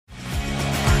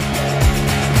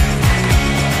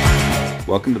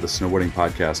Welcome to the Snowboarding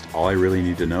Podcast. All I really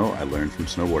need to know, I learned from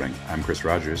snowboarding. I'm Chris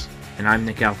Rogers. And I'm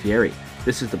Nick Alfieri.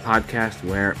 This is the podcast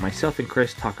where myself and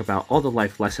Chris talk about all the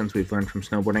life lessons we've learned from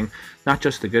snowboarding, not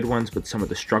just the good ones, but some of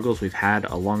the struggles we've had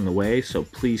along the way. So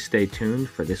please stay tuned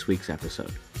for this week's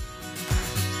episode.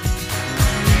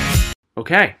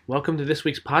 Okay, welcome to this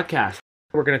week's podcast.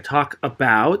 We're going to talk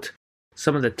about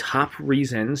some of the top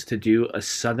reasons to do a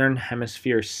Southern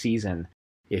Hemisphere season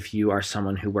if you are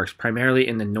someone who works primarily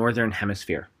in the Northern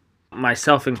Hemisphere.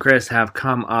 Myself and Chris have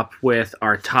come up with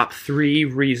our top 3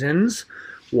 reasons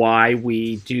why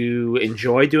we do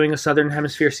enjoy doing a Southern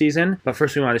Hemisphere season. But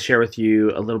first we want to share with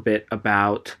you a little bit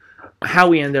about how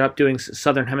we ended up doing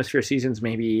Southern Hemisphere seasons,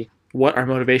 maybe what our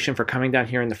motivation for coming down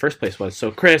here in the first place was.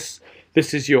 So Chris,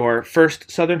 this is your first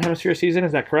Southern Hemisphere season,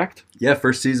 is that correct? Yeah,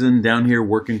 first season down here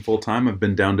working full-time. I've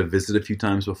been down to visit a few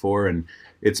times before, and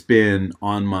it's been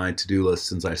on my to-do list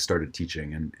since I started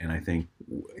teaching. And I think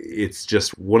it's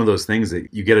just one of those things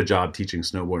that you get a job teaching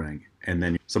snowboarding, and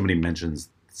then somebody mentions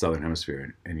Southern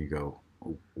Hemisphere, and you go,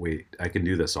 oh, wait, I can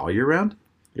do this all year round?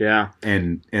 Yeah.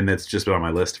 And that's just been on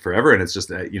my list forever, and it's just,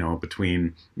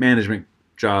 between management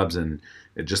jobs and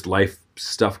just life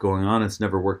stuff going on, it's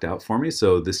never worked out for me.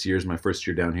 So this year's my first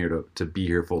year down here to be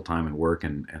here full time and work,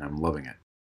 and I'm loving it.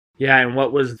 Yeah, and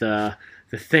what was the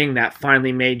thing that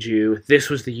finally made you, this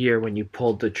was the year when you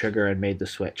pulled the trigger and made the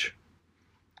switch?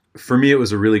 For me, it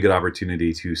was a really good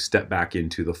opportunity to step back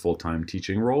into the full-time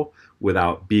teaching role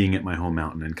without being at my home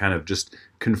mountain, and kind of just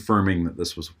confirming that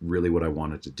this was really what I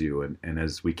wanted to do. And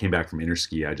as we came back from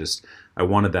Interski, I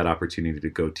wanted that opportunity to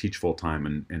go teach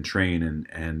full-time and train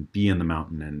and be in the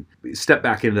mountain and step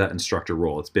back into that instructor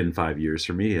role. It's been 5 years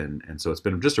for me, and so it's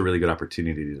been just a really good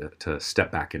opportunity to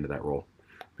step back into that role.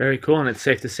 Very cool, and it's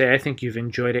safe to say I think you've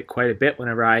enjoyed it quite a bit.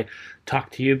 Whenever I talk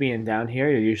to you being down here,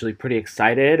 you're usually pretty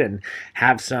excited and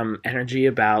have some energy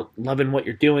about loving what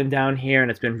you're doing down here, and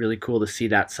it's been really cool to see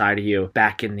that side of you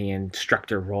back in the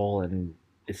instructor role, and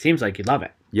it seems like you love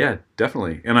it. Yeah,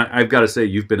 definitely. And I've got to say,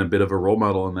 you've been a bit of a role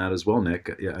model in that as well, Nick.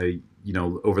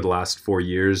 Over the last 4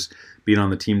 years, being on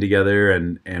the team together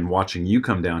and watching you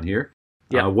come down here.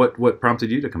 Yeah. What prompted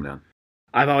you to come down?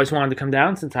 I've always wanted to come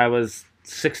down since I was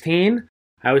 16.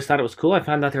 I always thought it was cool. I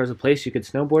found out there was a place you could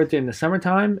snowboard in the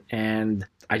summertime, and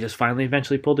I just finally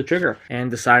eventually pulled the trigger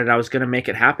and decided I was going to make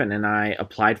it happen. And I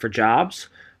applied for jobs,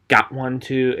 got one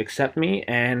to accept me,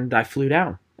 and I flew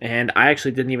down. And I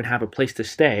actually didn't even have a place to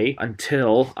stay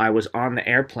until I was on the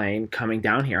airplane coming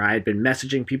down here. I had been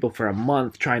messaging people for a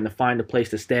month trying to find a place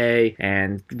to stay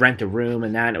and rent a room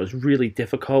and that. And it was really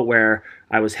difficult where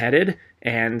I was headed.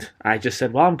 And I just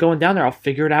said, well, I'm going down there. I'll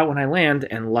figure it out when I land.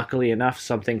 And luckily enough,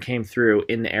 something came through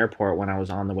in the airport when I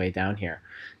was on the way down here.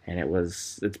 And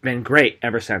it's been great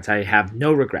ever since. I have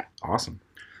no regret. Awesome.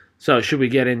 So should we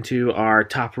get into our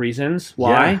top reasons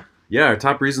why? Yeah, our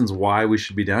top reasons why we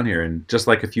should be down here. And just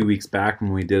like a few weeks back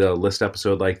when we did a list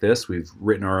episode like this, we've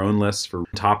written our own lists for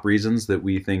top reasons that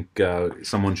we think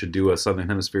someone should do a Southern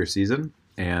Hemisphere season.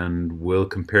 And we'll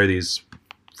compare these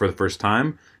for the first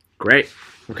time. Great.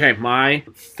 Okay, my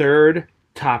third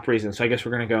top reason. So I guess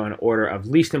we're going to go in order of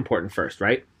least important first,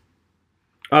 right?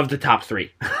 Of the top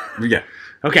 3. Yeah.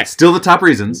 Okay. Still the top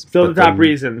reasons.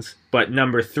 Reasons, but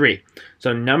number 3.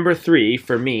 So number 3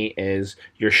 for me is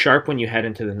you're sharp when you head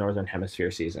into the Northern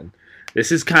Hemisphere season.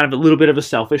 This is kind of a little bit of a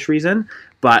selfish reason,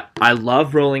 but I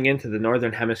love rolling into the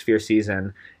Northern Hemisphere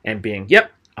season and being,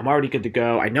 yep, I'm already good to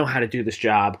go. I know how to do this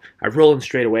job. I roll in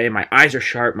straight away. My eyes are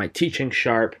sharp. My teaching's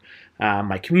sharp.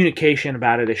 My communication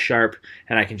about it is sharp,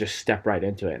 and I can just step right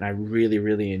into it. And I really,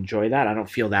 really enjoy that. I don't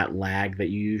feel that lag that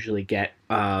you usually get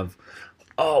of,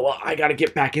 oh, well, I got to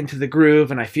get back into the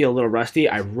groove, and I feel a little rusty.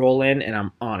 I roll in, and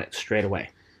I'm on it straight away.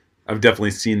 I've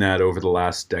definitely seen that over the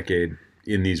last decade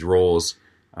in these roles,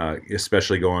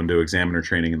 especially going to examiner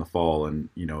training in the fall. And,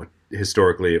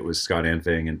 historically it was Scott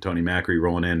Anfang and Tony Macri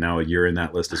rolling in. Now you're in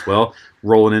that list as well,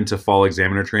 rolling into fall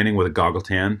examiner training with a goggle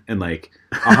tan and like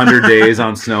 100 days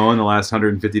on snow in the last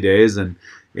 150 days. And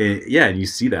and you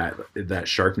see that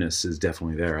sharpness is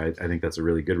definitely there. I think that's a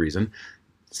really good reason.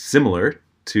 Similar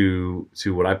to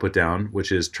what I put down,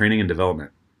 which is training and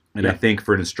development. And I think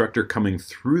for an instructor coming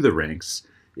through the ranks,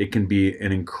 it can be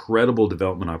an incredible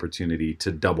development opportunity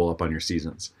to double up on your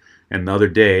seasons. And the other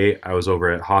day, I was over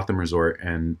at Hotham Resort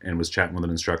and was chatting with an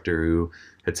instructor who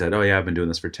had said, oh yeah, I've been doing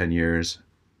this for 10 years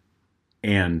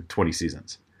and 20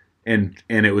 seasons. And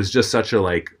it was just such a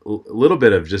little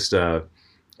bit of just a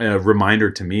reminder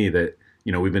to me that,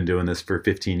 we've been doing this for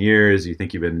 15 years. You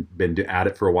think you've been at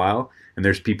it for a while. And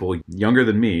there's people younger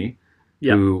than me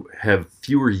Yep. who have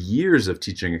fewer years of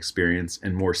teaching experience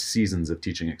and more seasons of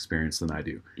teaching experience than I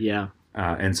do. Yeah.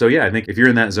 And so, yeah, I think if you're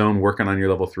in that zone working on your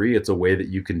level 3, it's a way that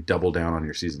you can double down on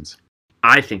your seasons.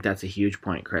 I think that's a huge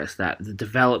point, Chris, that the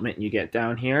development you get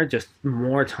down here, just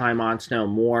more time on snow,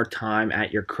 more time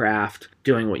at your craft,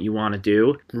 doing what you want to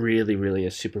do, really, really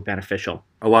is super beneficial.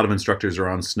 A lot of instructors are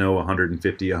on snow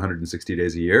 150, 160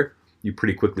 days a year. You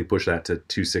pretty quickly push that to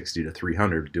 260 to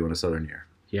 300 doing a southern year.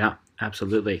 Yeah,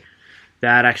 absolutely.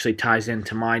 That actually ties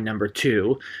into my number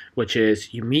 2, which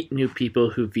is you meet new people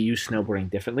who view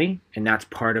snowboarding differently, and that's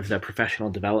part of the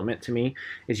professional development to me,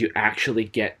 is you actually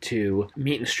get to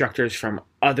meet instructors from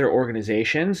other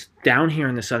organizations. Down here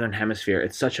in the Southern Hemisphere,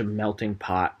 it's such a melting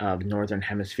pot of Northern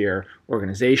Hemisphere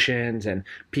organizations and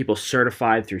people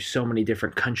certified through so many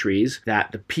different countries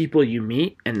that the people you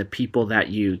meet and the people that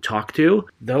you talk to,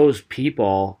 those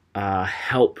people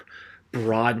help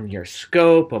broaden your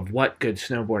scope of what good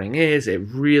snowboarding is. It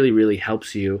really, really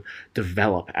helps you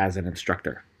develop as an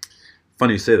instructor.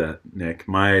 Funny you say that, Nick.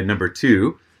 My number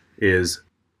 2 is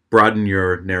broaden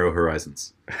your narrow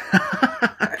horizons.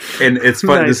 And it's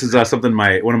fun. Nice. This is something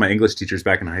one of my English teachers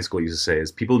back in high school used to say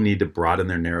is people need to broaden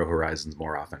their narrow horizons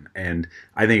more often. And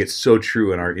I think it's so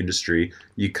true in our industry.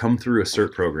 You come through a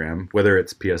CERT program, whether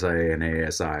it's PSIA and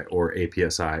AASI or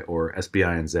APSI or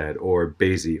SBI&Z or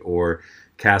BASI or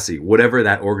CASI, whatever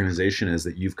that organization is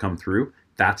that you've come through,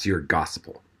 that's your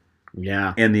gospel.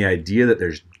 Yeah. And the idea that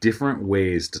there's different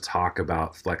ways to talk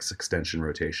about flex extension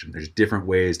rotation. There's different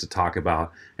ways to talk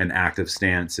about an active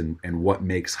stance and what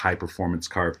makes high performance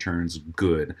carve turns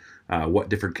good, what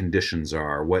different conditions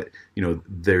are,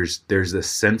 there's this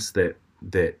sense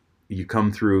that you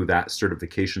come through that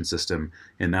certification system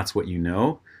and that's what you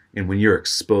know. And when you're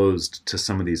exposed to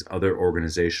some of these other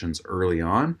organizations early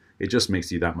on, it just makes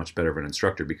you that much better of an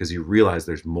instructor because you realize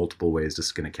there's multiple ways to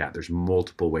skin a cat. There's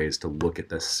multiple ways to look at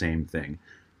the same thing.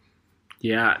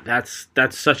 Yeah, that's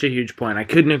such a huge point. I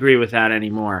couldn't agree with that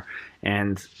anymore.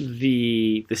 And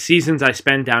the seasons I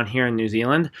spend down here in New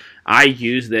Zealand, I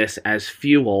use this as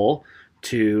fuel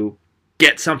to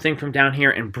get something from down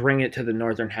here and bring it to the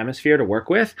Northern Hemisphere to work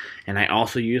with. And I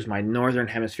also use my Northern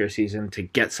Hemisphere season to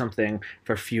get something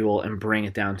for fuel and bring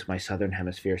it down to my Southern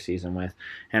Hemisphere season with.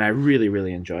 And I really,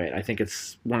 really enjoy it. I think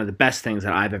it's one of the best things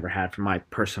that I've ever had for my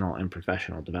personal and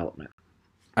professional development.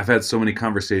 I've had so many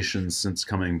conversations since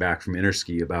coming back from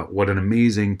Interski about what an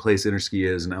amazing place Interski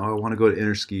is and I want to go to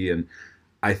Interski. And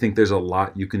I think there's a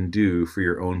lot you can do for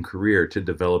your own career to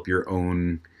develop your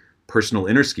own personal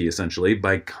Interski essentially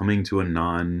by coming to a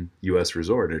non-US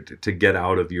resort or to get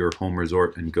out of your home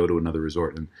resort and go to another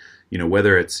resort. And,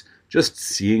 whether it's just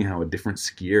seeing how a different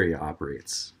ski area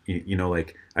operates,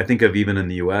 like I think of even in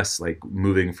the US, like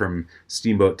moving from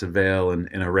Steamboat to Vail and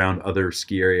around other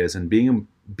ski areas and being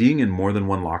in more than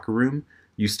one locker room,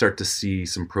 you start to see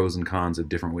some pros and cons of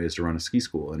different ways to run a ski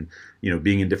school. And,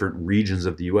 being in different regions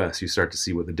of the US, you start to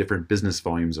see what the different business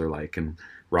volumes are like. And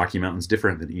Rocky Mountain's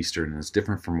different than Eastern, and it's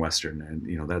different from Western.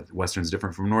 And, that Western's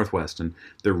different from Northwest. And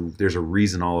there's a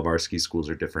reason all of our ski schools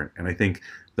are different. And I think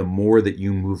the more that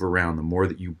you move around, the more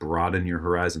that you broaden your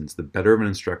horizons, the better of an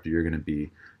instructor you're going to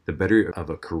be, the better of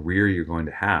a career you're going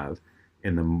to have,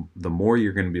 and the more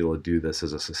you're going to be able to do this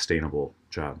as a sustainable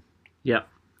job. Yep.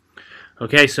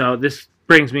 Okay, so this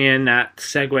brings me in, that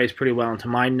segues pretty well into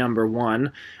my number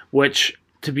 1, which,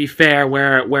 to be fair,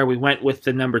 where we went with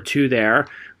the number 2 there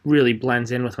really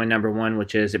blends in with my number 1,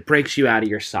 which is it breaks you out of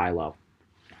your silo.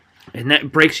 And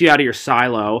that breaks you out of your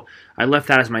silo. I left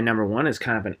that as my number 1 as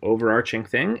kind of an overarching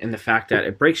thing, in the fact that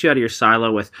it breaks you out of your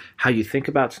silo with how you think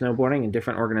about snowboarding in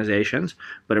different organizations,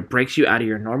 but it breaks you out of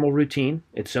your normal routine.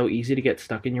 It's so easy to get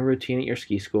stuck in your routine at your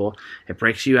ski school. It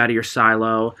breaks you out of your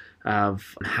silo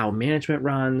of how management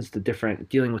runs,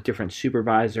 dealing with different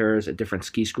supervisors, a different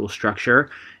ski school structure,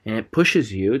 and it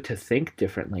pushes you to think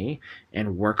differently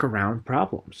and work around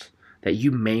problems that you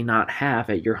may not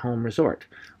have at your home resort.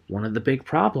 One of the big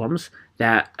problems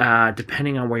that,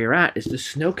 depending on where you're at, is the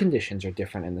snow conditions are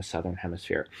different in the Southern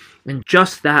Hemisphere. And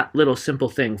just that little simple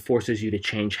thing forces you to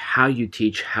change how you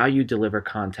teach, how you deliver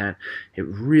content. It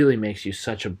really makes you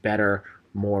such a better,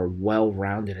 more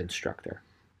well-rounded instructor.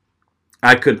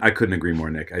 I couldn't agree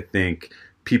more, Nick. I think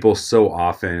people so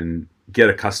often get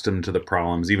accustomed to the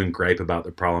problems, even gripe about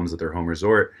the problems at their home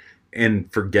resort,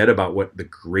 and forget about what the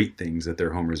great things at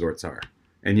their home resorts are.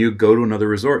 And you go to another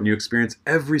resort and you experience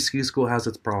every ski school has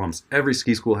its problems, every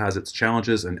ski school has its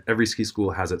challenges, and every ski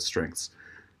school has its strengths.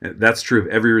 That's true of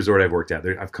every resort I've worked at.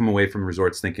 I've come away from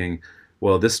resorts thinking,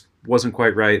 well, this wasn't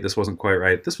quite right, this wasn't quite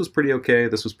right, this was pretty okay,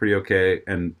 this was pretty okay,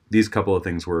 and these couple of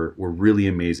things were really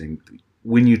amazing.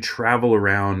 when you travel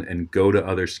around and go to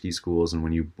other ski schools, and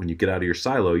when you get out of your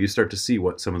silo, you start to see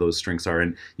what some of those strengths are,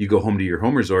 and you go home to your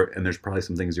home resort, and there's probably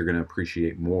some things you're going to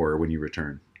appreciate more when you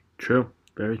return. True.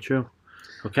 Very true.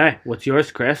 Okay, what's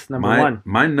yours, Chris? Number one.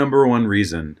 My number one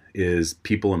reason is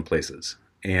people and places.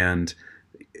 And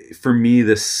for me,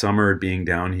 this summer being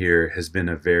down here has been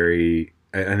a very,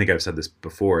 I think I've said this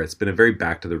before, it's been a very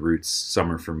back to the roots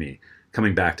summer for me,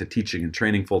 coming back to teaching and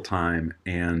training full time.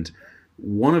 And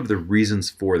one of the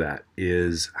reasons for that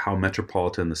is how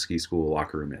metropolitan the ski school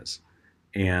locker room is.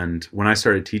 And when I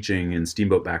started teaching in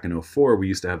Steamboat back in 2004, we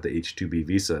used to have the H-2B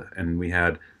visa, and we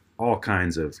had all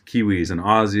kinds of Kiwis and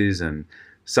Aussies and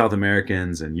South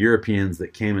Americans and Europeans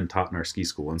that came and taught in our ski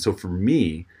school. And so for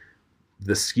me,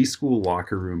 the ski school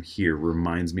locker room here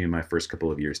reminds me of my first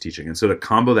couple of years teaching. And so to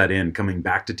combo that in, coming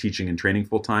back to teaching and training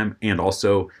full time, and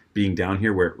also being down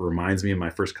here where it reminds me of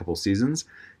my first couple seasons,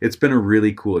 it's been a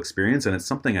really cool experience. And it's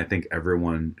something I think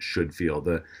everyone should feel.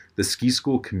 The ski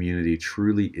school community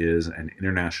truly is an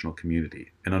international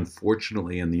community. And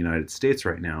unfortunately, in the United States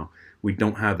right now, we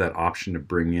don't have that option to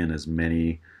bring in as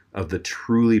many of the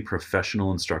truly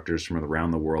professional instructors from around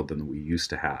the world than we used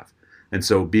to have. And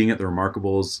so being at the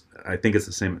Remarkables, I think it's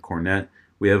the same at Cornet,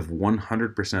 we have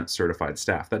 100% certified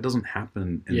staff. That doesn't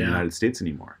happen in the United States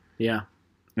anymore. Yeah.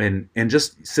 And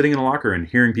just sitting in a locker and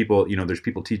hearing people, there's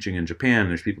people teaching in Japan,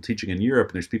 there's people teaching in Europe,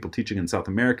 and there's people teaching in South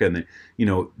America, and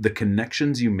the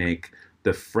connections you make,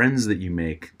 the friends that you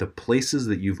make, the places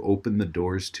that you've opened the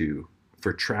doors to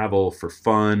for travel, for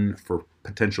fun, for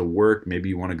potential work. Maybe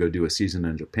you want to go do a season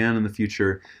in Japan in the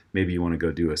future. Maybe you want to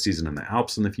go do a season in the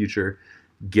Alps in the future.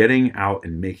 Getting out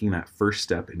and making that first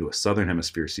step into a Southern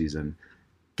Hemisphere season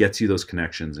gets you those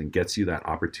connections and gets you that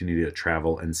opportunity to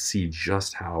travel and see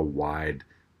just how wide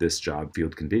this job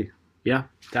field can be. Yeah,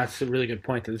 that's a really good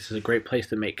point. That this is a great place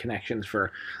to make connections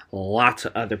for lots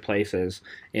of other places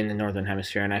in the Northern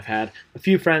Hemisphere. And I've had a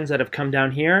few friends that have come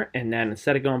down here, and then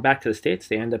instead of going back to the States,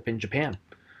 they end up in Japan,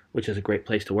 which is a great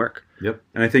place to work. Yep.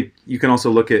 And I think you can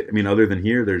also look at, other than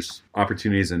here, there's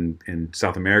opportunities in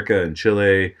South America and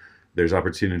Chile. There's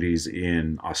opportunities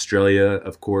in Australia,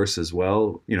 of course, as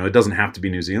well. It doesn't have to be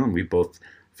New Zealand. We both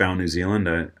found New Zealand,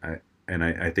 and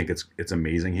I think it's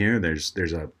amazing here.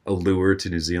 There's a allure to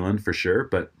New Zealand for sure,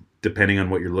 but depending on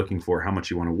what you're looking for, how much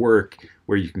you want to work,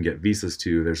 where you can get visas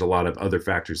to, there's a lot of other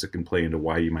factors that can play into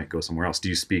why you might go somewhere else. Do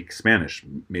you speak Spanish?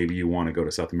 Maybe you want to go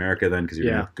to South America then because you're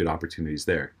going to have good opportunities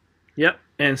there. Yep,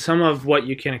 and some of what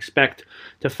you can expect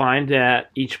to find at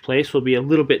each place will be a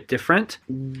little bit different.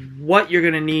 What you're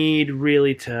going to need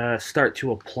really to start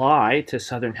to apply to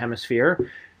Southern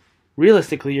Hemisphere,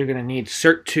 realistically, you're going to need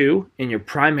Cert 2 in your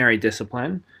primary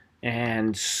discipline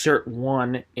and Cert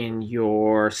 1 in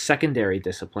your secondary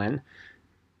discipline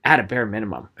at a bare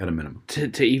minimum. At a minimum.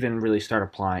 To even really start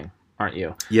applying, aren't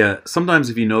you? Yeah, sometimes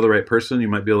if you know the right person, you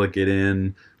might be able to get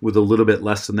in with a little bit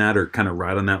less than that or kind of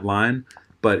right on that line.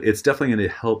 But it's definitely going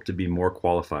to help to be more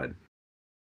qualified.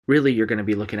 Really, you're going to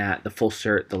be looking at the full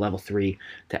cert, the level 3,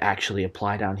 to actually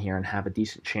apply down here and have a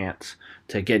decent chance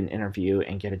to get an interview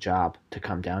and get a job to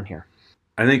come down here.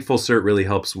 I think full cert really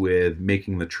helps with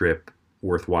making the trip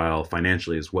worthwhile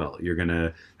financially as well. You're going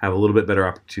to have a little bit better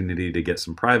opportunity to get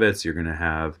some privates. You're going to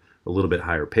have a little bit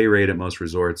higher pay rate at most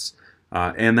resorts.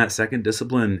 And that second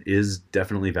discipline is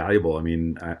definitely valuable.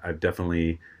 I've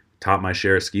definitely taught my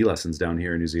share of ski lessons down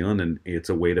here in New Zealand, and it's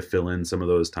a way to fill in some of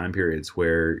those time periods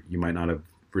where you might not have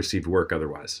received work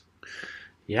otherwise.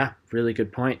 Yeah, really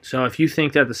good point. So if you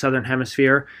think that the Southern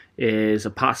Hemisphere is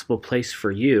a possible place for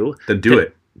you, then do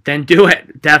it. Then do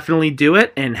it. Definitely do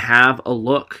it, and have a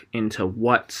look into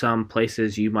what some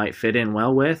places you might fit in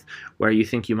well with, where you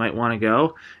think you might want to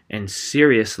go, and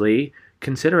seriously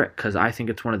consider it, because I think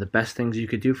it's one of the best things you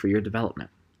could do for your development.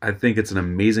 I think it's an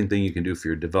amazing thing you can do for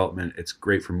your development. It's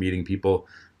great for meeting people.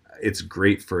 It's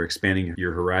great for expanding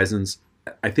your horizons.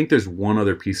 I think there's one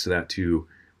other piece to that too,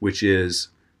 which is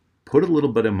put a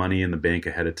little bit of money in the bank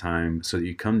ahead of time so that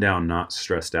you come down not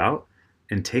stressed out,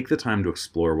 and take the time to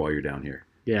explore while you're down here.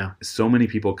 Yeah. So many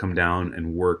people come down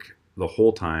and work the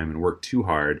whole time and work too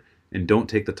hard and don't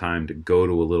take the time to go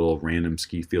to a little random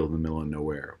ski field in the middle of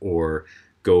nowhere, or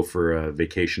go for a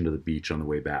vacation to the beach on the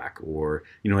way back, or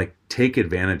take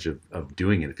advantage of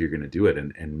doing it if you're going to do it,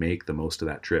 and make the most of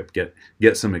that trip.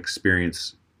 Get some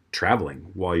experience traveling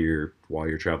while you're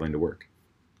traveling to work.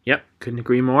 Yep, couldn't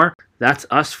agree more. That's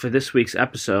us for this week's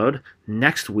episode.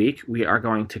 Next week we are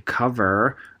going to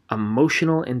cover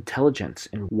emotional intelligence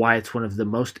and why it's one of the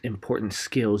most important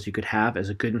skills you could have as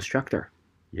a good instructor.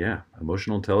 Yeah,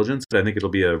 emotional intelligence. I think it'll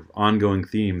be an ongoing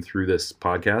theme through this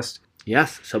podcast.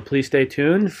 Yes, so please stay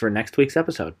tuned for next week's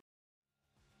episode.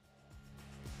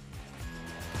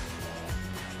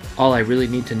 All I Really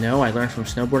Need to Know I Learned from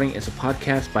Snowboarding is a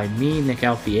podcast by me, Nick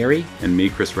Alfieri. And me,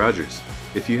 Chris Rogers.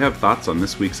 If you have thoughts on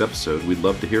this week's episode, we'd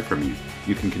love to hear from you.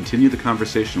 You can continue the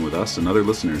conversation with us and other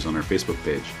listeners on our Facebook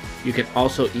page. You can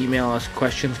also email us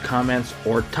questions, comments,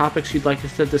 or topics you'd like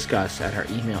us to discuss at our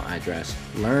email address,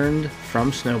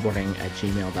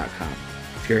 learnedfromsnowboarding@gmail.com.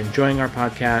 If you're enjoying our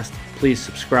podcast, please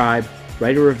subscribe,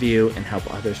 write a review, and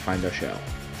help others find our show.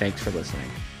 Thanks for listening.